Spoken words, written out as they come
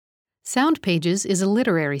Sound Pages is a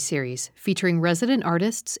literary series featuring resident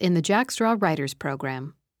artists in the Jack Straw Writers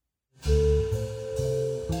Program.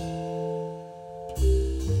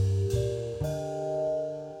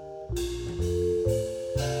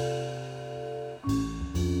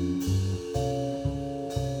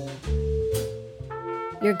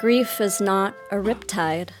 Your grief is not a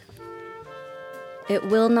riptide. It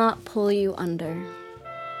will not pull you under.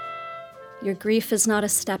 Your grief is not a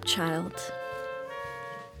stepchild.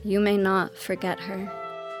 You may not forget her.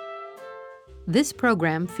 This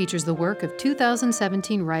program features the work of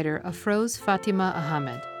 2017 writer Afroz Fatima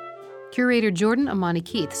Ahmed. Curator Jordan Amani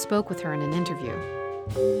Keith spoke with her in an interview.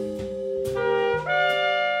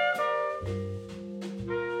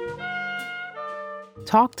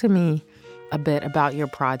 Talk to me a bit about your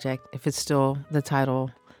project, if it's still the title,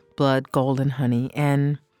 Blood, Gold, and Honey,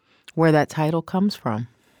 and where that title comes from.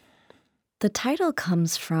 The title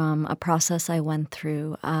comes from a process I went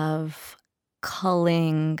through of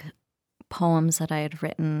culling poems that I had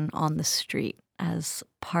written on the street as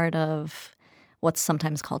part of what's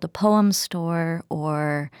sometimes called a poem store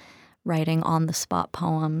or writing on-the-spot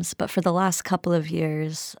poems. But for the last couple of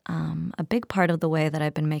years, a big part of the way that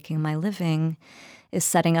I've been making my living is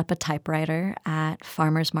setting up a typewriter at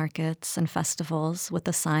farmers markets and festivals with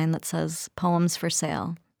a sign that says, "Poems for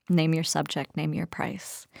sale. Name your subject, name your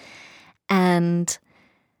price." And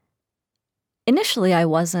initially, I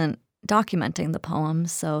wasn't documenting the poems,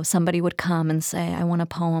 so somebody would come and say, "I want a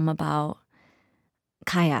poem about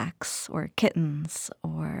kayaks or kittens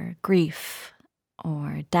or grief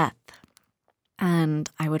or death." And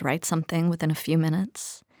I would write something within a few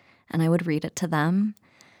minutes, and I would read it to them,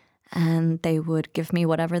 and they would give me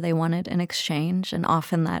whatever they wanted in exchange, and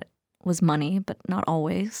often that was money, but not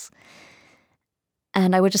always.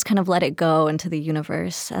 And I would just kind of let it go into the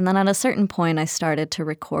universe. And then at a certain point, I started to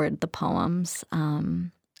record the poems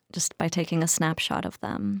just by taking a snapshot of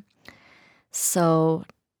them. So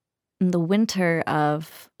in the winter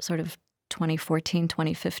of sort of 2014,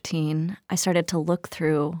 2015, I started to look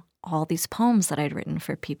through all these poems that I'd written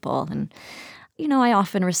for people. And, you know, I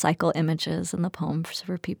often recycle images in the poems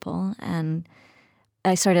for people. And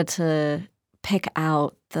I started to pick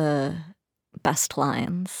out the best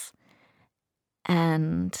lines.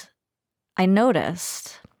 And I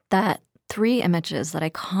noticed that 3 images that I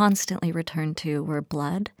constantly returned to were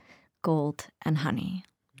blood, gold, and honey.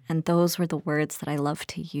 And those were the words that I love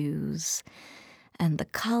to use. And the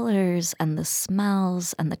colors and the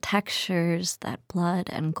smells and the textures that blood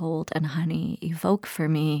and gold and honey evoke for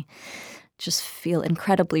me just feel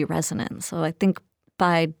incredibly resonant. So I think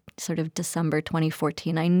by sort of December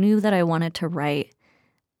 2014, I knew that I wanted to write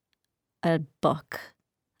a book,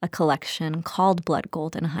 a collection called Blood,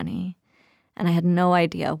 Gold, and Honey, and I had no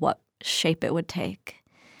idea what shape it would take.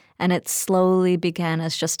 And it slowly began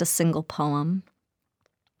as just a single poem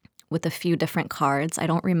with a few different cards. I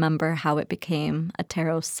don't remember how it became a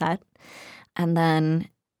tarot set. And then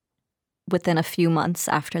within a few months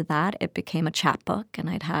after that, it became a chapbook, and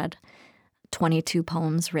I'd had 22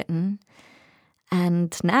 poems written.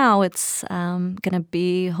 And now it's going to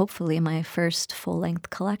be, hopefully, my first full-length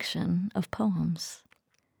collection of poems.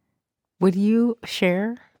 Would you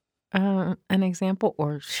share an example,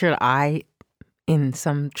 or should I, in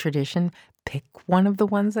some tradition, pick one of the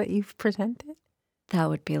ones that you've presented? That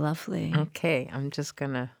would be lovely. Okay, I'm just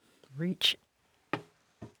going to reach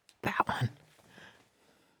that one.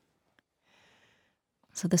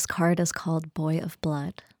 So this card is called Boy of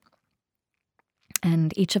Blood.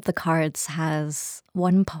 And each of the cards has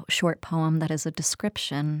one short poem that is a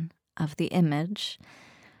description of the image,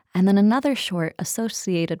 and then another short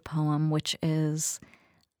associated poem, which is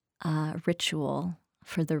a ritual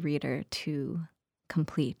for the reader to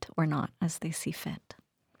complete or not as they see fit.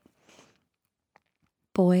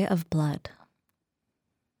 Boy of Blood.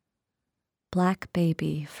 Black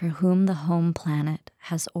baby for whom the home planet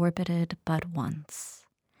has orbited but once.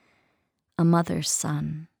 A mother's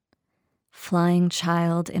son. Flying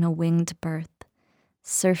child in a winged birth,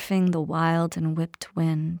 surfing the wild and whipped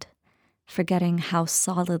wind, forgetting how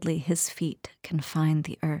solidly his feet can find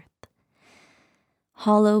the earth.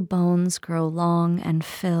 Hollow bones grow long and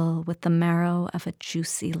fill with the marrow of a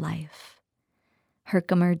juicy life.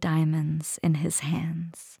 Herkimer diamonds in his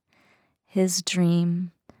hands. His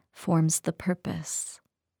dream forms the purpose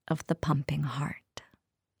of the pumping heart.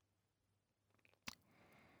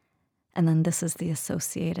 And then this is the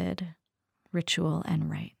associated ritual and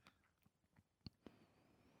rite.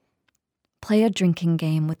 Play a drinking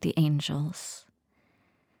game with the angels.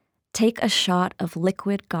 Take a shot of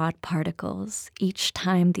liquid God particles each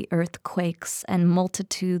time the earth quakes and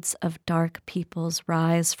multitudes of dark peoples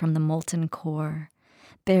rise from the molten core,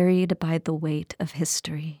 buried by the weight of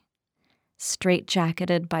history,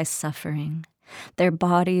 straitjacketed by suffering, their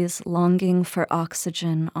bodies longing for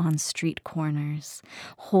oxygen on street corners,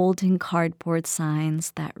 holding cardboard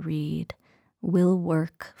signs that read, "Will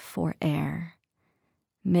work for air,"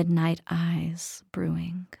 midnight eyes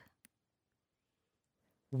brewing.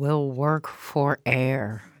 Will work for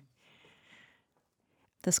air.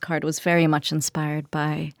 This card was very much inspired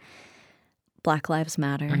by Black Lives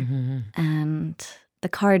Matter. Mm-hmm. And the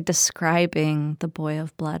card describing the boy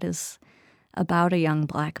of blood is about a young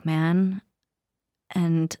Black man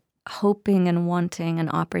and hoping and wanting an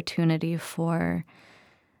opportunity for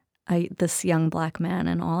this young Black man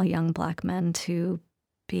and all young Black men to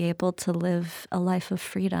be able to live a life of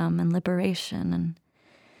freedom and liberation and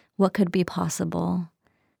what could be possible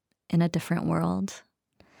in a different world.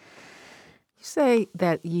 You say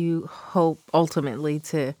that you hope ultimately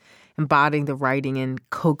to embody the writing in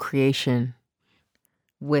co-creation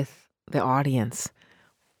with the audience.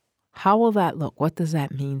 How will that look? What does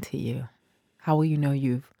that mean to you? How will you know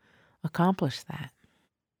you've accomplished that?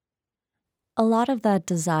 A lot of that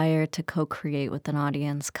desire to co-create with an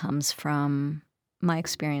audience comes from my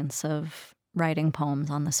experience of writing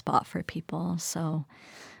poems on the spot for people. So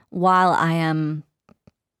while I am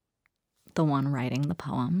the one writing the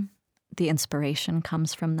poem, the inspiration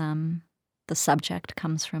comes from them, the subject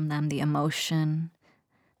comes from them, the emotion,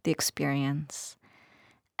 the experience.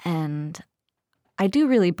 And I do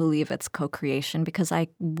really believe it's co-creation because I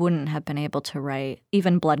wouldn't have been able to write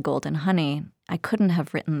even Blood, Gold, and Honey. I couldn't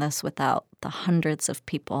have written this without the hundreds of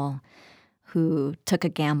people who took a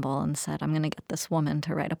gamble and said, I'm going to get this woman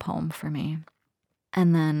to write a poem for me.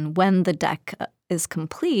 And then when the deck is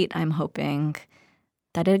complete, I'm hoping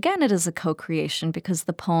that, again, it is a co-creation because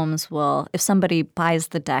the poems will, if somebody buys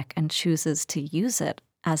the deck and chooses to use it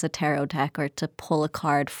as a tarot deck or to pull a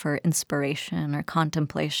card for inspiration or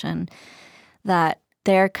contemplation, that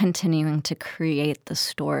they're continuing to create the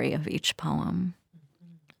story of each poem.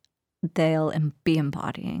 They'll be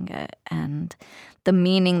embodying it, and the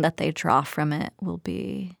meaning that they draw from it will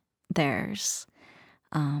be theirs.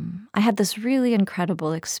 I had this really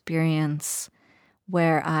incredible experience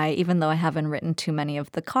where even though I haven't written too many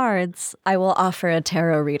of the cards, I will offer a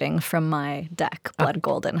tarot reading from my deck, Blood,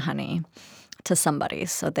 Gold, and Honey, to somebody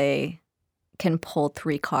so they can pull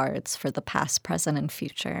 3 cards for the past, present, and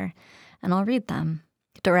future. And I'll read them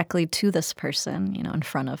directly to this person, in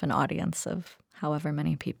front of an audience of however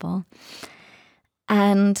many people.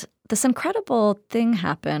 And this incredible thing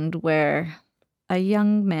happened where a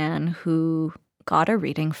young man who got a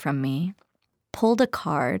reading from me pulled a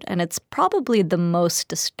card, and it's probably the most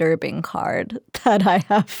disturbing card that I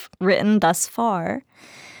have written thus far.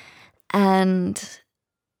 And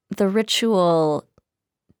the ritual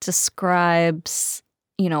describes,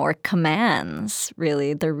 or commands,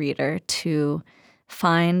 really, the reader to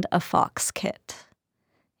find a fox kit,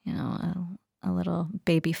 a little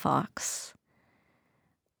baby fox,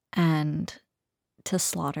 and to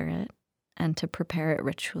slaughter it and to prepare it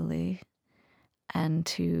ritually and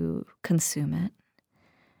to consume it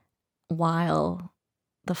while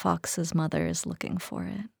the fox's mother is looking for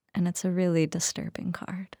it. And it's a really disturbing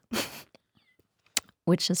card,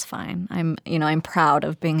 which is fine. I'm proud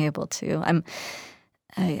of being able to.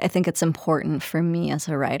 I think it's important for me as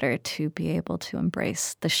a writer to be able to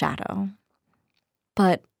embrace the shadow.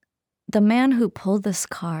 But the man who pulled this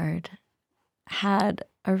card had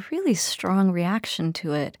a really strong reaction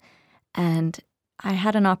to it, and I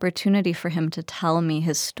had an opportunity for him to tell me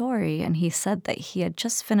his story, and he said that he had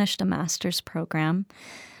just finished a master's program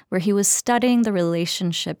where he was studying the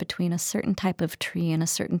relationship between a certain type of tree and a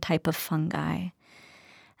certain type of fungi.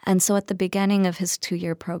 And so at the beginning of his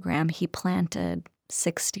 2-year program, he planted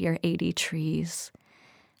 60 or 80 trees,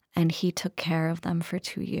 and he took care of them for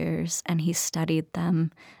 2 years, and he studied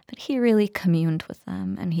them, but he really communed with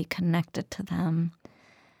them, and he connected to them.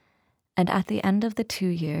 And at the end of the 2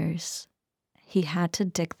 years, he had to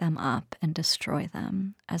dig them up and destroy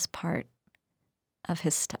them as part of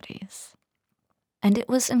his studies. And it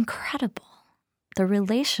was incredible, the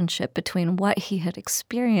relationship between what he had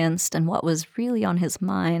experienced and what was really on his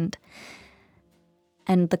mind,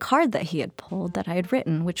 and the card that he had pulled that I had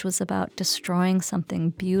written, which was about destroying something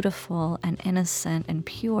beautiful and innocent and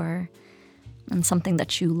pure and something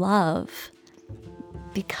that you love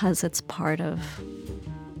because it's part of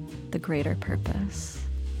the greater purpose.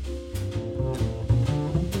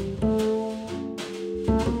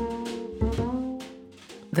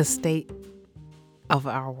 The state of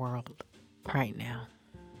our world right now,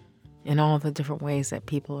 in all the different ways that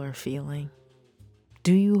people are feeling.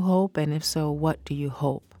 Do you hope, and if so, what do you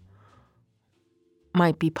hope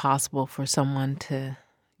might be possible for someone to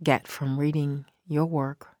get from reading your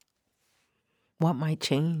work? What might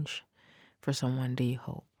change for someone, do you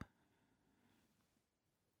hope?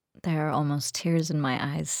 There are almost tears in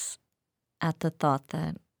my eyes at the thought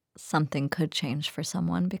that something could change for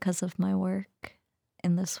someone because of my work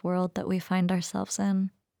in this world that we find ourselves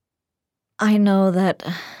in. I know that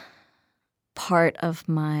part of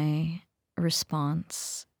my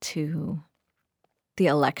response to the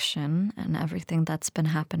election and everything that's been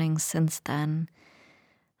happening since then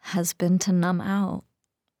has been to numb out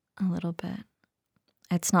a little bit.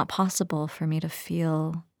 It's not possible for me to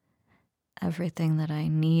feel everything that I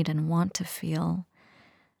need and want to feel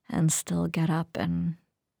and still get up and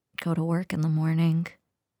go to work in the morning.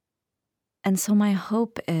 And so my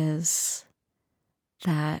hope is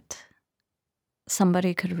that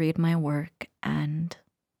somebody could read my work and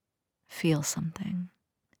feel something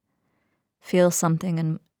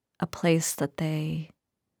in a place that they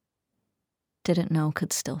didn't know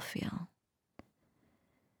could still feel,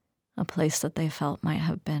 a place that they felt might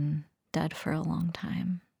have been dead for a long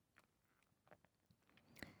time,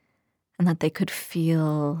 and that they could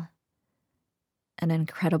feel an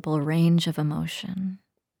incredible range of emotion,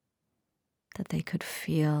 that they could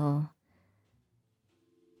feel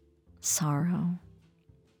sorrow,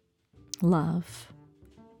 love,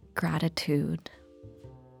 gratitude,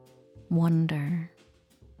 wonder,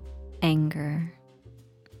 anger.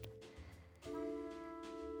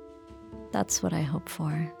 That's what I hope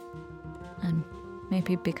for. And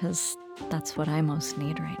maybe because that's what I most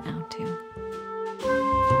need right now, too.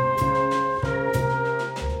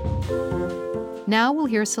 Now we'll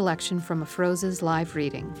hear a selection from Afroz's live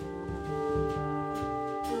reading.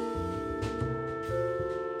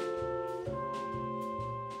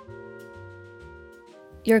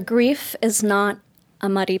 Your grief is not a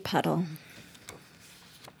muddy puddle.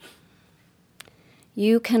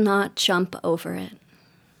 You cannot jump over it.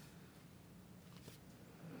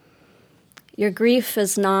 Your grief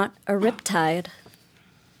is not a riptide.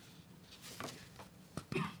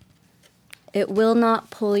 It will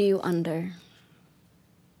not pull you under.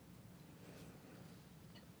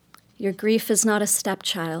 Your grief is not a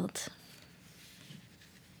stepchild.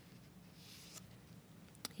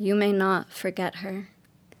 You may not forget her.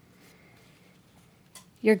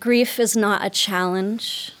 Your grief is not a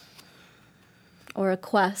challenge or a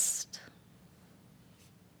quest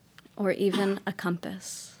or even a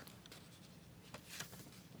compass.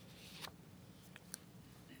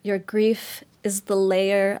 Your grief is the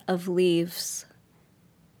layer of leaves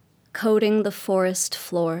coating the forest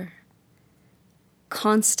floor,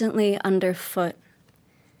 constantly underfoot,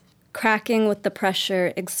 cracking with the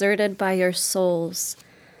pressure exerted by your souls,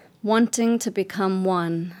 wanting to become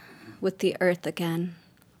one with the earth again.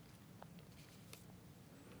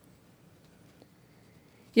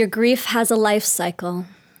 Your grief has a life cycle.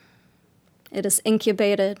 It is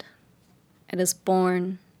incubated, it is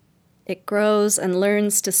born, it grows and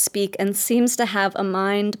learns to speak and seems to have a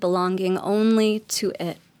mind belonging only to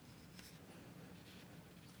it.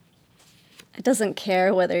 It doesn't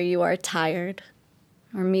care whether you are tired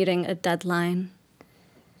or meeting a deadline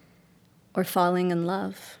or falling in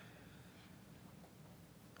love.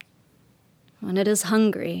 When it is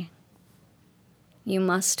hungry, you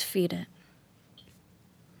must feed it.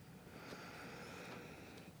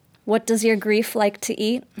 What does your grief like to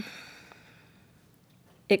eat?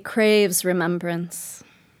 It craves remembrance.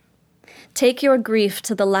 Take your grief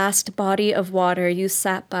to the last body of water you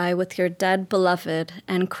sat by with your dead beloved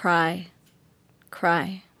and cry,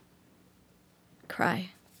 cry,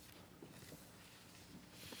 cry.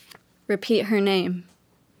 Repeat her name,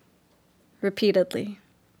 repeatedly.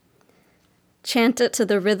 Chant it to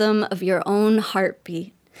the rhythm of your own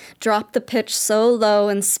heartbeat. Drop the pitch so low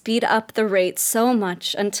and speed up the rate so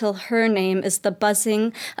much until her name is the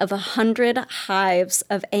buzzing of 100 hives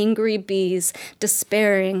of angry bees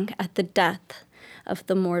despairing at the death of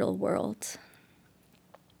the mortal world.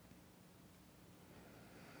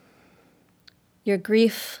 Your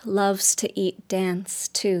grief loves to eat dance,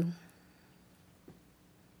 too.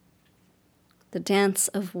 The dance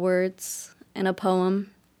of words in a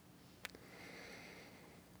poem.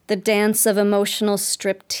 The dance of emotional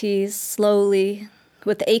striptease, slowly,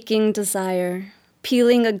 with aching desire,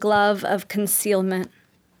 peeling a glove of concealment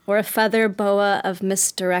or a feather boa of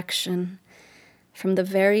misdirection from the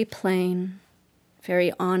very plain,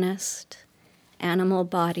 very honest animal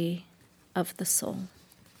body of the soul.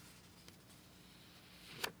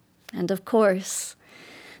 And of course,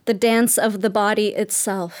 the dance of the body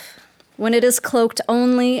itself, when it is cloaked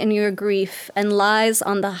only in your grief and lies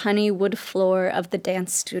on the honey wood floor of the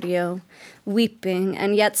dance studio, weeping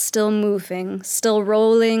and yet still moving, still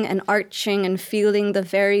rolling and arching and feeling the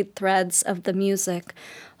varied threads of the music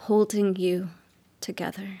holding you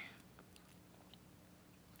together.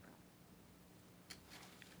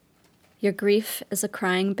 Your grief is a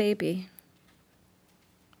crying baby,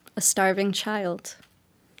 a starving child.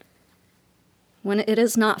 When it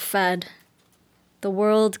is not fed, the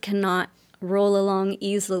world cannot roll along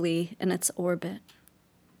easily in its orbit.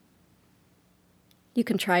 You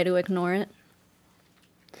can try to ignore it.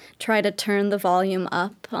 Try to turn the volume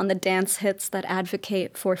up on the dance hits that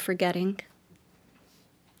advocate for forgetting.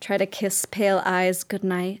 Try to kiss pale eyes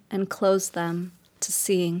goodnight and close them to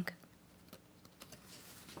seeing.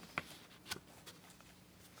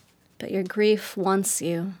 But your grief wants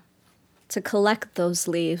you to collect those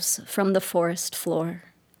leaves from the forest floor.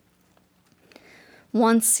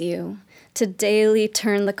 Wants you to daily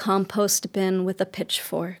turn the compost bin with a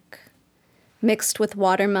pitchfork, mixed with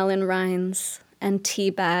watermelon rinds and tea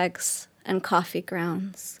bags and coffee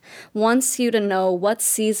grounds. Wants you to know what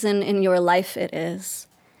season in your life it is,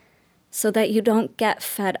 so that you don't get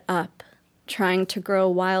fed up trying to grow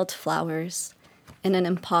wildflowers in an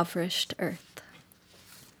impoverished earth.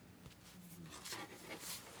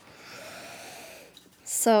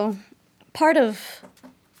 So part of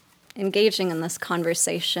engaging in this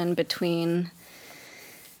conversation between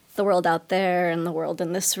the world out there and the world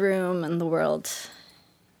in this room and the world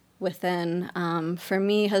within, for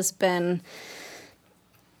me, has been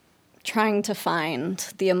trying to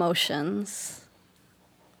find the emotions.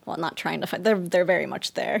 Well, not trying to find, they're very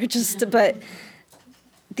much there, but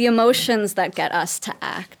the emotions that get us to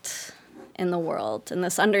act in the world, and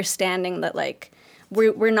this understanding that, like,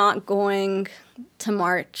 we're not going to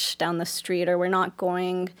march down the street, or we're not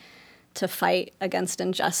going to fight against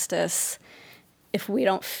injustice if we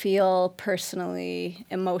don't feel personally,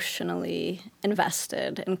 emotionally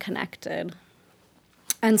invested and connected.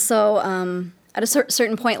 And so at a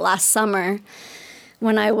certain point last summer,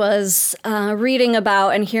 when I was reading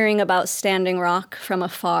about and hearing about Standing Rock from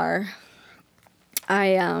afar,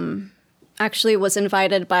 I actually was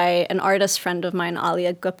invited by an artist friend of mine,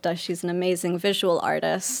 Alia Gupta. She's an amazing visual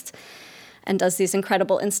artist and does these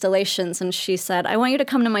incredible installations. And she said, I want you to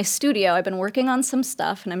come to my studio. I've been working on some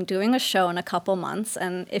stuff, and I'm doing a show in a couple months.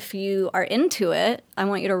 And if you are into it, I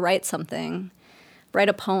want you to write something, write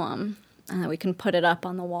a poem. We can put it up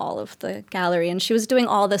on the wall of the gallery. And she was doing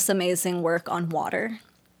all this amazing work on water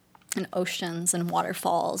and oceans and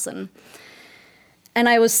waterfalls. And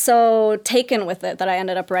I was so taken with it that I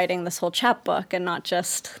ended up writing this whole chapbook, and not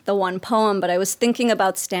just the one poem, but I was thinking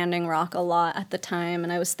about Standing Rock a lot at the time,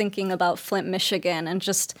 and I was thinking about Flint, Michigan, and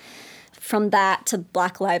just from that to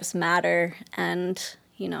Black Lives Matter and,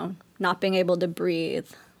 you know, not being able to breathe.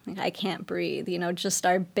 Like, I can't breathe, you know, just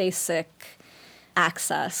our basic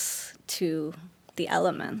access to the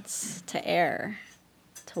elements, to air,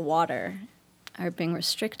 to water, are being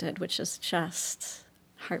restricted, which is just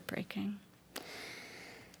heartbreaking.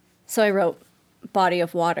 So I wrote Body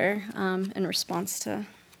of Water in response to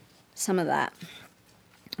some of that.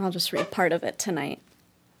 I'll just read part of it tonight.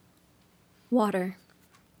 Water.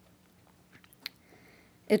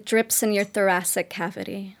 It drips in your thoracic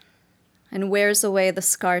cavity and wears away the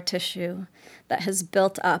scar tissue that has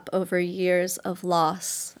built up over years of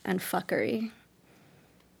loss and fuckery.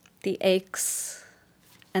 The aches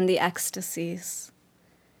and the ecstasies,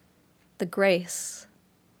 the grace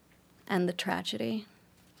and the tragedy.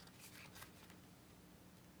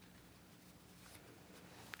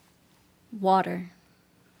 Water.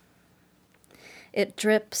 It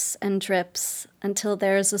drips and drips until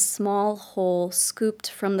there is a small hole scooped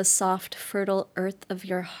from the soft, fertile earth of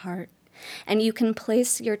your heart, and you can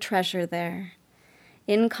place your treasure there,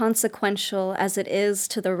 inconsequential as it is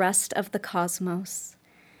to the rest of the cosmos,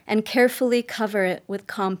 and carefully cover it with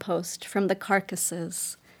compost from the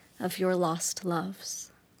carcasses of your lost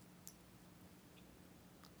loves,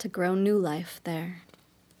 to grow new life there.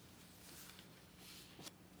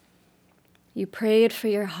 You prayed for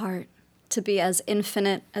your heart to be as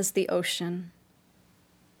infinite as the ocean,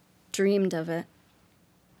 dreamed of it,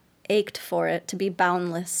 ached for it to be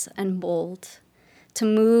boundless and bold, to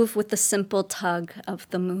move with the simple tug of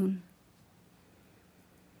the moon.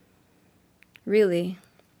 Really,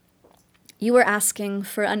 you were asking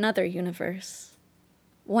for another universe,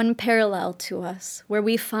 one parallel to us, where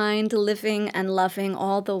we find living and loving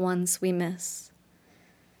all the ones we miss,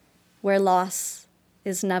 where loss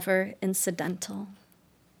is never incidental.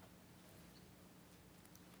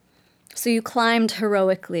 So you climbed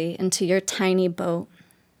heroically into your tiny boat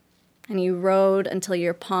and you rode until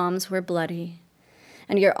your palms were bloody,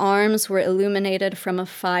 and your arms were illuminated from a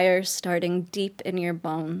fire starting deep in your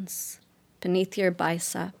bones, beneath your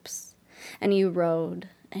biceps, and you rode,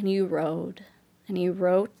 and you rode, and you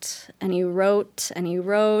wrote, and you wrote, and you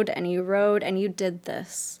rode, and you rode, and you did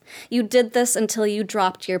this. You did this until you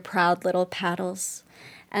dropped your proud little paddles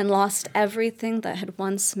and lost everything that had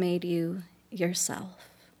once made you yourself.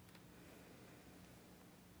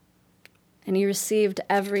 And you received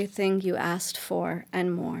everything you asked for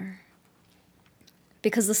and more.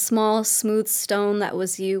 Because the small, smooth stone that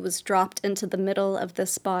was you was dropped into the middle of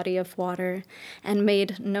this body of water and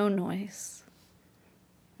made no noise,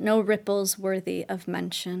 no ripples worthy of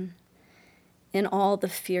mention in all the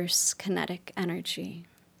fierce kinetic energy.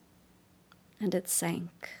 And it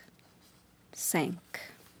sank, sank,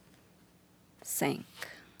 sank.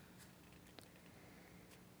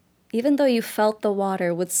 Even though you felt the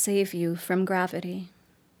water would save you from gravity,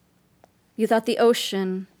 you thought the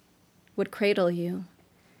ocean would cradle you.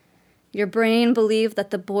 Your brain believed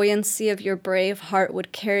that the buoyancy of your brave heart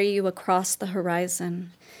would carry you across the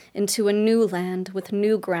horizon into a new land with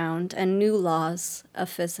new ground and new laws of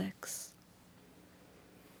physics.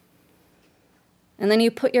 And then you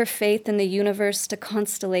put your faith in the universe to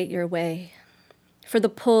constellate your way, for the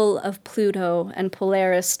pull of Pluto and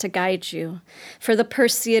Polaris to guide you, for the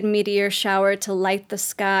Perseid meteor shower to light the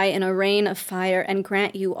sky in a rain of fire and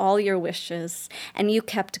grant you all your wishes. And you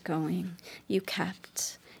kept going. You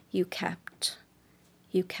kept. You kept.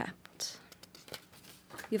 You kept.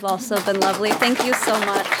 You've also been lovely. Thank you so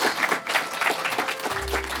much.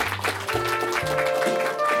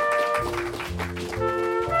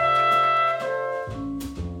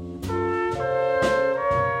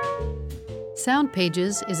 Sound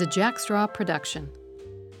Pages is a Jack Straw production.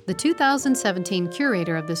 The 2017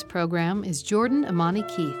 curator of this program is Jordan Amani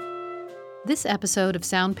Keith. This episode of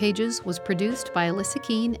Sound Pages was produced by Alyssa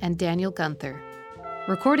Keene and Daniel Gunther.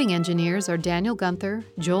 Recording engineers are Daniel Gunther,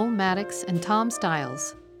 Joel Maddox, and Tom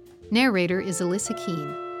Stiles. Narrator is Alyssa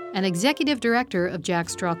Keene, and executive director of Jack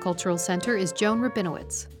Straw Cultural Center is Joan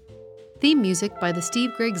Rabinowitz. Theme music by the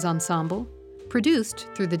Steve Griggs Ensemble, produced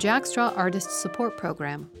through the Jack Straw Artists Support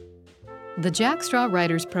Program. The Jack Straw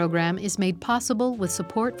Writers Program is made possible with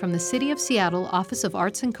support from the City of Seattle Office of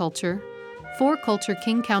Arts and Culture, For Culture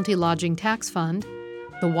King County Lodging Tax Fund,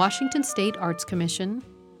 the Washington State Arts Commission,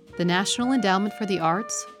 the National Endowment for the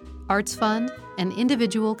Arts, Arts Fund, and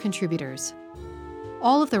individual contributors.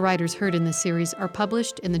 All of the writers heard in this series are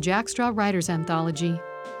published in the Jack Straw Writers Anthology,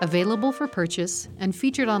 available for purchase and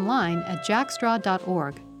featured online at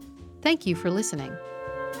jackstraw.org. Thank you for listening.